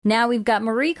Now we've got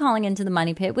Marie calling into the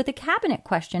Money Pit with a cabinet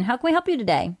question. How can we help you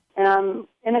today? And I'm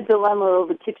in a dilemma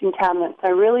over kitchen cabinets. I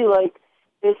really like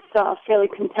this fairly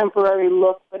contemporary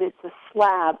look, but it's a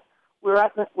slab. We're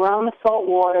on the salt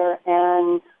water,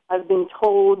 and I've been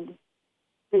told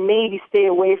to maybe stay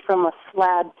away from a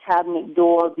slab cabinet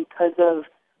door because of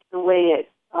the way it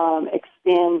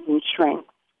expands and shrinks.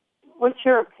 What's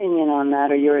your opinion on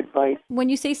that, or your advice? When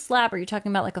you say slab, are you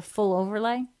talking about like a full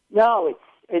overlay? No,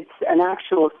 it's an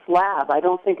actual slab. I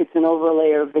don't think it's an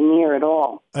overlay or veneer at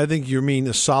all. I think you mean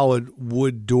a solid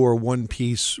wood door,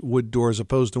 one-piece wood door, as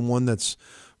opposed to one that's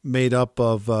made up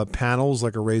of panels,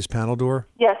 like a raised panel door?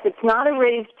 Yes, it's not a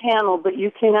raised panel, but you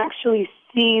can actually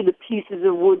see the pieces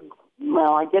of wood.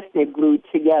 Well, I guess they're glued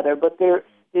together, but there's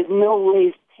no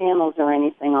raised panels or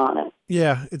anything on it.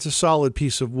 Yeah, it's a solid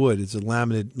piece of wood. It's a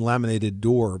laminated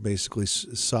door, basically,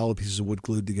 solid pieces of wood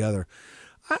glued together.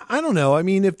 I don't know. I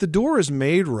mean, if the door is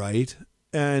made right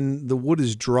and the wood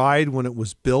is dried when it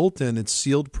was built and it's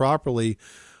sealed properly,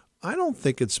 I don't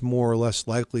think it's more or less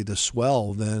likely to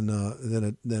swell than a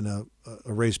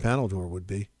raised panel door would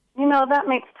be. You know, that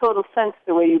makes total sense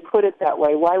the way you put it that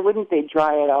way. Why wouldn't they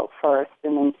dry it out first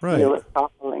and then seal it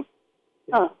properly?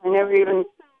 I never even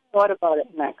thought about it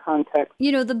in that context.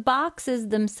 You know, the boxes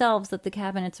themselves that the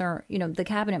cabinets are, the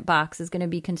cabinet box is going to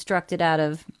be constructed out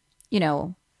of,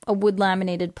 a wood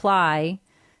laminated ply,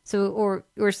 or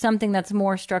something that's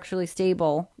more structurally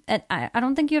stable. And I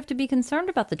don't think you have to be concerned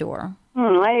about the door.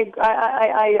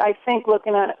 I think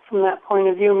looking at it from that point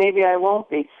of view, maybe I won't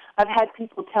be. I've had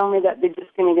people tell me that they're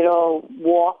just going to get all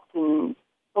warped,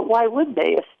 but why would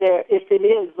they if it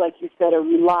is, like you said, a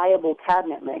reliable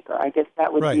cabinet maker? I guess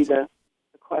that would be the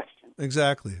question.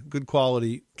 Exactly. Good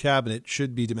quality cabinet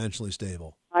should be dimensionally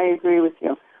stable. I agree with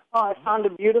you. Oh, I found a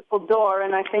beautiful door,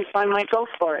 and I think I might go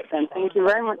for it then. Thank you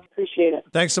very much. Appreciate it.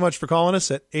 Thanks so much for calling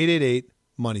us at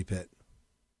 888-MONEY-PIT.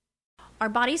 Our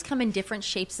bodies come in different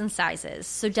shapes and sizes,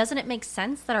 so doesn't it make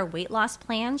sense that our weight loss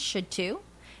plans should too?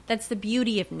 That's the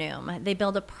beauty of Noom. They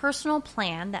build a personal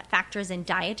plan that factors in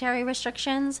dietary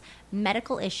restrictions,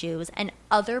 medical issues, and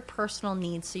other personal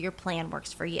needs so your plan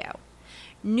works for you.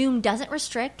 Noom doesn't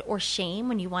restrict or shame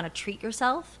when you want to treat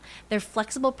yourself. Their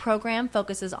flexible program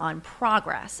focuses on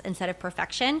progress instead of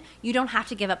perfection. You don't have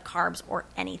to give up carbs or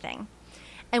anything.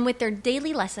 And with their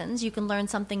daily lessons, you can learn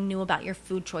something new about your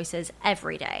food choices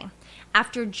every day.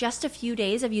 After just a few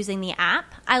days of using the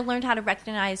app, I learned how to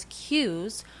recognize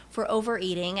cues for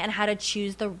overeating and how to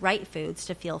choose the right foods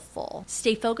to feel full.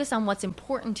 Stay focused on what's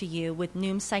important to you with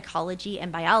Noom's psychology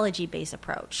and biology-based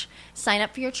approach. Sign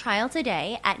up for your trial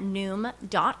today at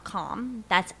Noom.com.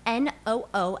 That's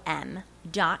Noom.com.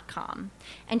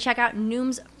 And check out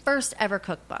Noom's first ever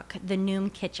cookbook, The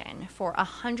Noom Kitchen, for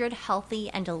 100 healthy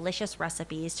and delicious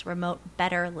recipes to promote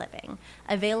better living.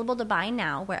 Available to buy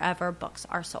now wherever books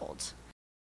are sold.